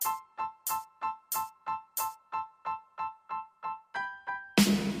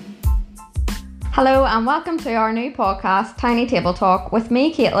Hello and welcome to our new podcast, Tiny Table Talk, with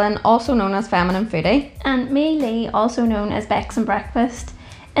me, Caitlin, also known as Feminine Foodie. And me, Lee, also known as Bex and Breakfast.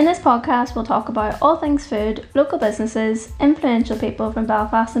 In this podcast, we'll talk about all things food, local businesses, influential people from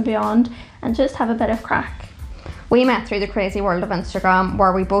Belfast and beyond, and just have a bit of crack. We met through the crazy world of Instagram,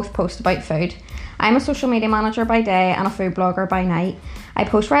 where we both post about food. I'm a social media manager by day and a food blogger by night. I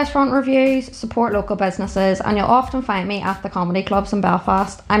post restaurant reviews, support local businesses, and you'll often find me at the comedy clubs in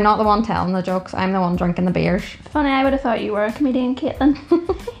Belfast. I'm not the one telling the jokes, I'm the one drinking the beers. Funny, I would have thought you were a comedian, Caitlin.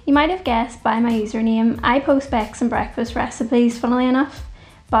 You might have guessed by my username, I post Bex and Breakfast recipes, funnily enough,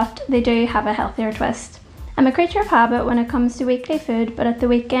 but they do have a healthier twist. I'm a creature of habit when it comes to weekly food, but at the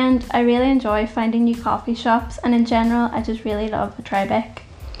weekend I really enjoy finding new coffee shops, and in general I just really love a Tribeca.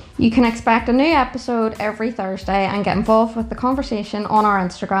 You can expect a new episode every Thursday and get involved with the conversation on our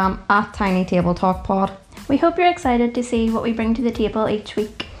Instagram at Tiny Table Talk Pod. We hope you're excited to see what we bring to the table each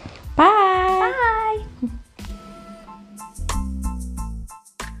week. Bye!